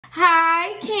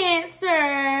Hi,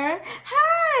 Cancer.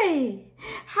 Hi.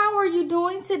 How are you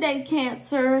doing today,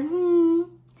 Cancer?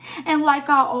 And like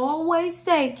I always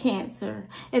say, Cancer,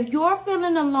 if you're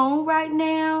feeling alone right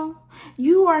now,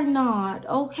 you are not,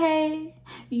 okay?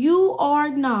 You are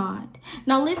not.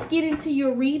 Now let's get into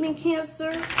your reading, Cancer.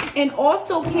 And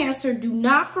also, Cancer, do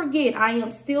not forget, I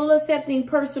am still accepting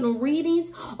personal readings.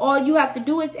 All you have to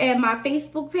do is add my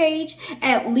Facebook page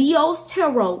at Leo's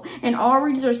Tarot. And all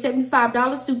readings are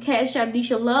 $75 through Cash App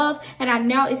Nisha Love. And I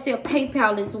now accept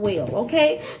PayPal as well,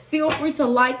 okay? Feel free to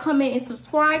like, comment, and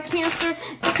subscribe, Cancer.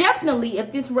 Definitely,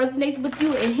 if this resonates with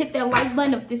you, and hit that like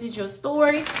button if this is your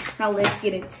story. Now let's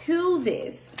get into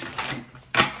this.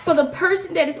 For the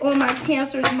person that is on my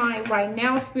Cancer's mind right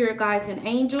now, spirit guides and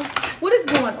angels, what is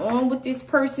going on with this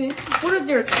person? What are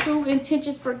their true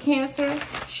intentions for Cancer?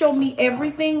 Show me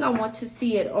everything. I want to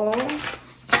see it all.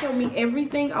 Show me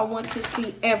everything. I want to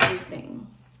see everything.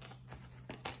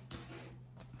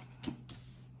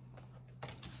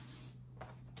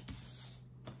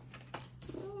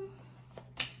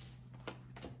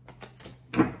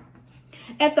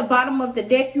 At the bottom of the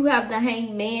deck, you have the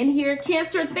Hanged Man here.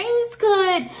 Cancer, things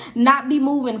could not be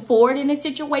moving forward in a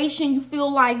situation. You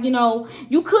feel like,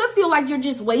 you could feel like you're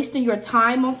just wasting your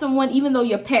time on someone. Even though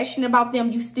you're passionate about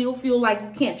them, you still feel like you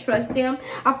can't trust them.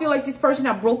 I feel like this person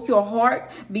that broke your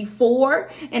heart before.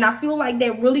 And I feel like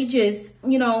they really just,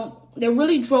 they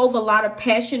really drove a lot of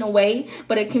passion away.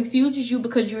 But it confuses you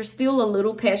because you're still a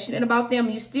little passionate about them.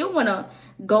 You still want to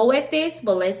go at this,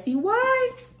 but let's see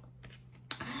why.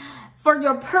 For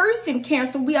your person,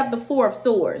 Cancer, we have the Four of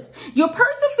Swords. Your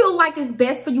person feel like it's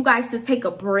best for you guys to take a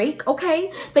break,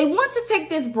 okay? They want to take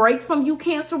this break from you,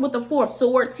 Cancer, with the Four of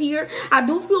Swords here. I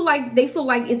do feel like they feel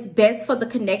like it's best for the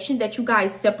connection that you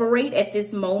guys separate at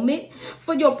this moment.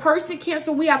 For your person,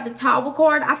 Cancer, we have the Tower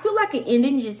card. I feel like an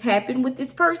ending just happened with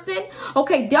this person.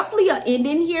 Okay, definitely an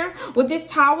ending here. With this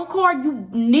Tower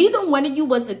card, neither one of you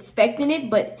was expecting it,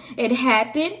 but it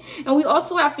happened. And we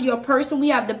also have for your person, we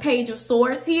have the Page of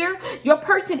Swords here. Your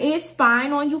person is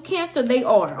spying on you, Cancer. They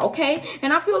are, okay?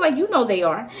 And I feel like they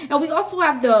are. And we also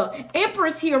have the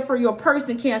Empress here for your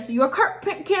person, Cancer.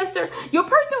 Cancer, your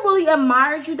person really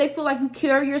admires you. They feel like you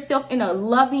carry yourself in a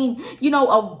loving,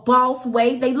 a boss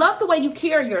way. They love the way you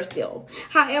carry yourself.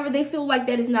 However, they feel like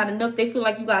that is not enough. They feel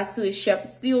like you guys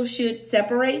still should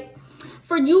separate.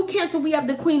 For you, Cancer, we have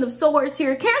the Queen of Swords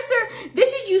here. Cancer,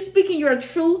 this is you speaking your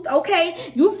truth,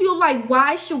 okay? You feel like,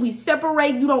 why should we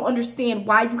separate? You don't understand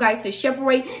why you guys should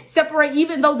separate.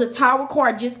 Even though the Tower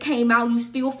card just came out, you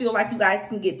still feel like you guys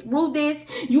can get through this.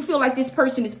 You feel like this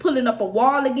person is putting up a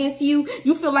wall against you.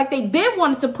 You feel like they've been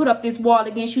wanting to put up this wall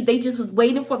against you. They just was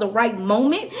waiting for the right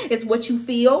moment, is what you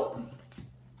feel.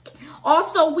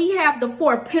 Also, we have the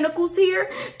Four of Pentacles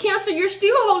here. Cancer, you're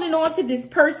still holding on to this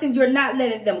person. You're not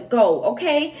letting them go,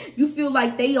 okay? You feel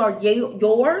like they are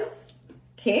yours.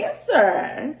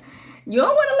 Cancer, you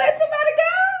don't want to let somebody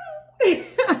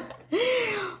go?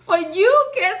 For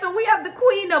you, Cancer, we have the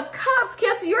Queen of Cups.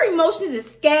 Cancer, your emotions is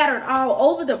scattered all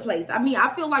over the place. I mean,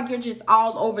 I feel like you're just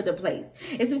all over the place.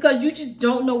 It's because you just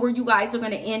don't know where you guys are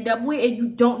going to end up with, and you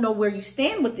don't know where you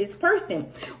stand with this person.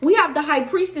 We have the High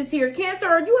Priestess here. Cancer,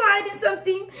 are you hiding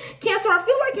something? Cancer, I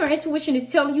feel like your intuition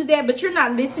is telling you that, but you're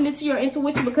not listening to your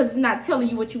intuition because it's not telling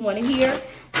you what you want to hear.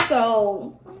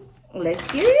 So, let's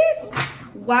get it.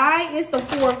 Why is the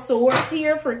Four of Swords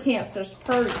here for Cancer's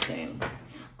person?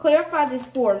 Clarify this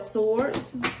Four of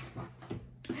Swords.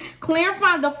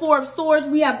 Clarify the Four of Swords.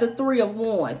 We have the Three of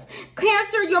Wands.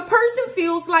 Cancer, your person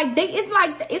feels like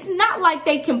it's not like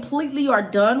they completely are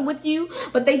done with you,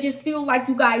 but they just feel like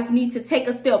you guys need to take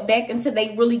a step back until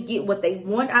they really get what they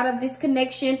want out of this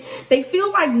connection. They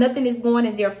feel like nothing is going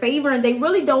in their favor, and they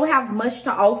really don't have much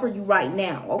to offer you right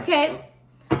now, okay?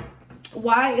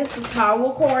 Why is the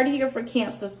Tower card here for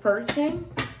Cancer's person?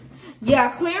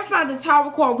 Yeah, clarify the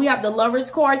Tower card. We have the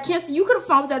Lovers card. Cancer, you could have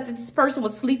found out that this person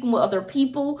was sleeping with other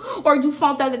people, or you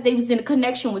found out that they was in a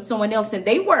connection with someone else, and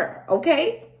they were,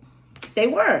 okay? They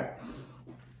were.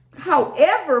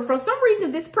 However, for some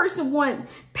reason, this person wants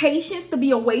patience to be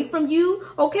away from you,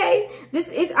 okay?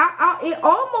 It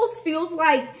almost feels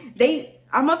like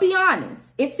I'm going to be honest.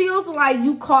 It feels like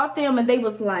you caught them and they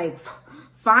was like,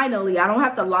 finally, I don't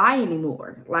have to lie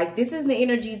anymore. Like, this is the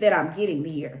energy that I'm getting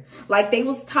here. Like, they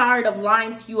was tired of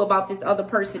lying to you about this other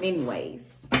person anyways.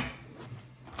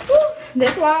 Whew.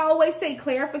 That's why I always say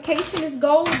clarification is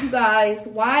gold, you guys.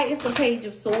 Why is the Page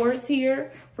of Swords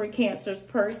here for Cancer's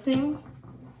person?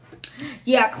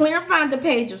 Yeah, clarifying the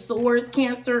Page of Swords,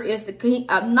 Cancer, is the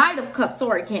Knight of Cups.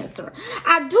 Sorry, Cancer.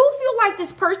 I do feel like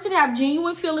this person have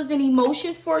genuine feelings and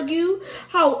emotions for you.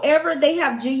 However, they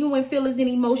have genuine feelings and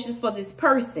emotions for this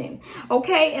person.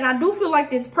 Okay, and I do feel like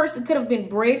this person could have been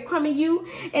breadcrumbing you.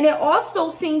 And it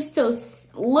also seems to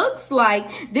looks like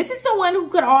this is someone who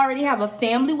could already have a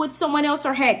family with someone else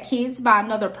or had kids by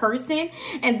another person,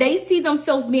 and they see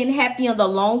themselves being happy in the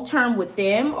long term with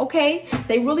them. Okay,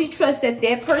 they really trust that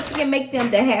that person can make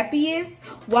them the happiest.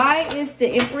 Why is the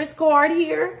Empress card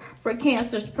here for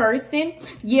Cancer's person?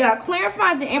 Yeah,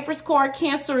 clarify the Empress card,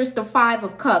 Cancer, is the Five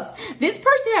of Cups. This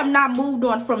person have not moved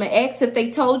on from an ex. If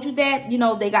they told you that, you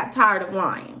know, they got tired of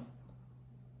lying.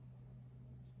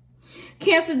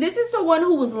 Cancer, this is the one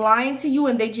who was lying to you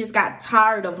and they just got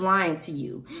tired of lying to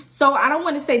you. So I don't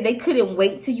want to say they couldn't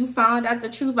wait till you found out the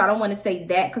truth. I don't want to say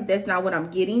that because that's not what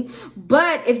I'm getting.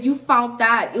 But if you found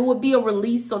out, it would be a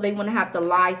release so they wouldn't have to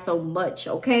lie so much,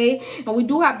 okay? And we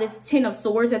do have this Ten of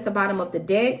Swords at the bottom of the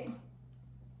deck.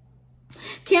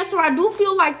 Cancer, I do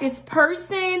feel like this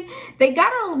person, they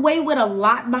got away with a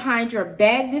lot behind your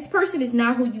back. This person is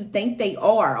not who you think they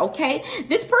are, okay?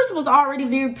 This person was already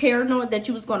very paranoid that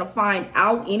you was going to find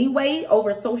out anyway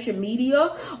over social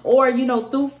media or, you know,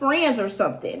 through friends or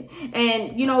something.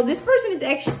 And, you know, this person is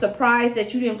actually surprised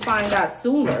that you didn't find out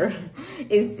sooner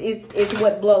is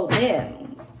what blows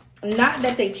them. Not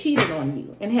that they cheated on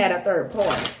you and had a third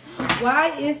party.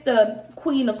 Why is the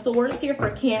Queen of Swords here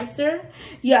for Cancer?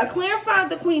 Yeah, clarify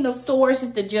the Queen of Swords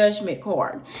is the Judgment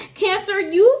card. Cancer,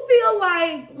 you feel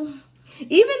like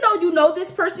even though you know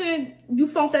this person, you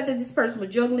found out that this person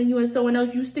was juggling you and someone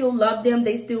else, you still love them.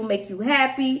 They still make you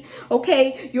happy.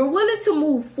 Okay, you're willing to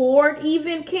move forward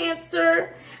even,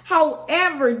 Cancer.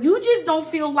 However, you just don't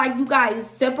feel like you guys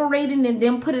separating and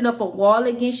then putting up a wall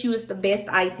against you is the best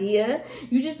idea.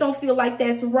 You just don't feel like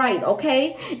that's right,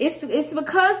 okay? It's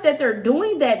because that they're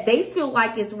doing that, they feel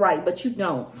like it's right, but you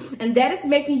don't. And that is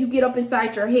making you get up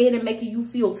inside your head and making you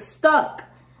feel stuck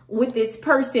with this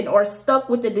person or stuck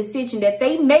with the decision that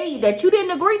they made that you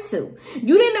didn't agree to.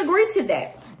 You didn't agree to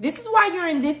that. This is why you're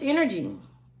in this energy.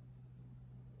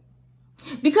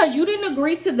 Because you didn't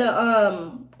agree to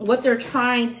the what they're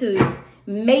trying to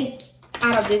make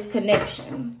out of this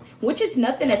connection, which is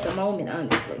nothing at the moment,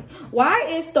 honestly. Why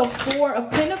is the Four of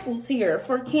Pentacles here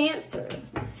for Cancer?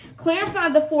 Clarify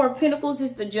the Four of Pentacles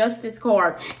is the Justice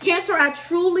card. Cancer, I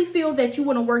truly feel that you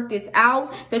want to work this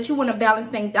out, that you want to balance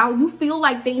things out. You feel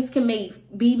like things can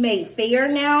be made fair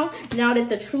now that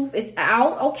the truth is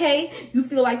out, okay? You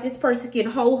feel like this person can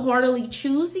wholeheartedly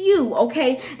choose you,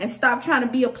 okay? And stop trying to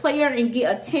be a player and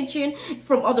get attention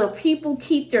from other people.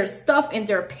 Keep their stuff in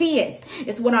their pants.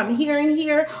 It's what I'm hearing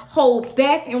here. Hold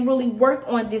back and really work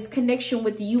on this connection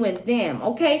with you and them,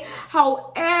 okay?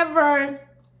 However,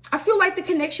 I feel like the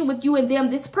connection with you and them,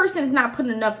 this person is not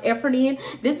putting enough effort in.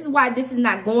 This is why this is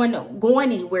not going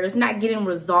anywhere. It's not getting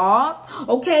resolved,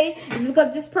 okay? It's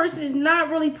because this person is not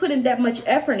really putting that much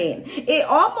effort in. It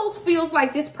almost feels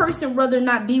like this person rather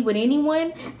not be with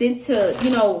anyone than to, you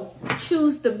know,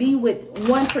 choose to be with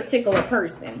one particular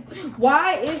person.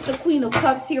 Why is the Queen of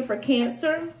Cups here for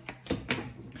Cancer?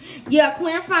 Yeah,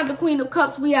 clarifying the Queen of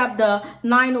Cups, we have the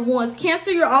Nine of Wands.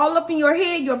 Cancer, you're all up in your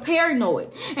head. You're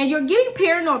paranoid. And you're getting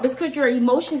paranoid because your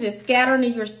emotions are scattered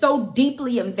and you're so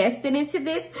deeply invested into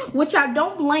this, which I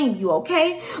don't blame you,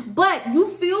 okay? But you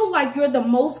feel like you're the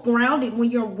most grounded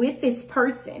when you're with this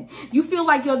person. You feel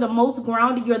like you're the most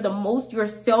grounded. You're the most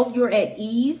yourself. You're at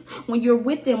ease when you're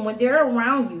with them, when they're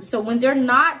around you. So when they're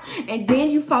not, and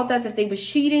then you found out that they were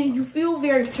cheating, you feel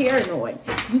very paranoid.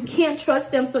 You can't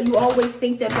trust them, so you always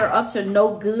think that they're up to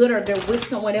no good or they're with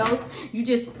someone else. You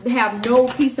just have no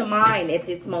peace of mind at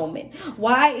this moment.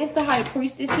 Why is the High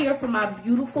Priestess here for my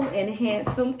beautiful and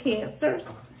handsome Cancers?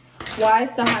 Why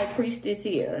is the High Priestess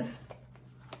here?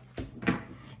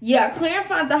 Yeah,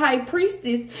 clarify the High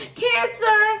Priestess.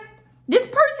 Cancer, this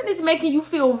person is making you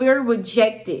feel very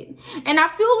rejected. And I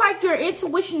feel like your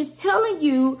intuition is telling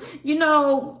you, you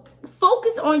know,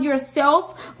 focus on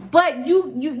yourself, but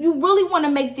you really want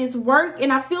to make this work.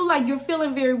 And I feel like you're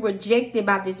feeling very rejected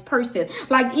by this person.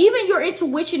 Like even your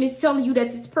intuition is telling you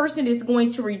that this person is going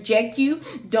to reject you.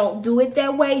 Don't do it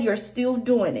that way. You're still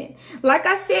doing it. Like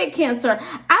I said, Cancer,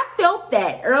 I felt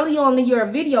that early on in your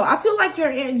video. I feel like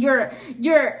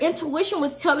your intuition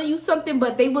was telling you something,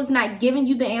 but they was not giving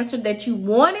you the answer that you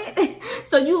wanted.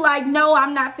 So you like, no,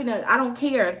 I'm not finna, I don't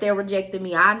care if they're rejecting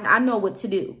me. I know what to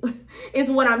do. It's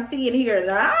what I'm seeing here.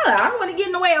 I don't want to get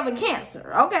in the way of a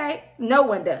Cancer, okay? No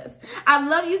one does. I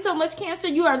love you so much, Cancer.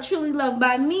 You are truly loved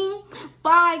by me.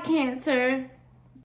 Bye, Cancer.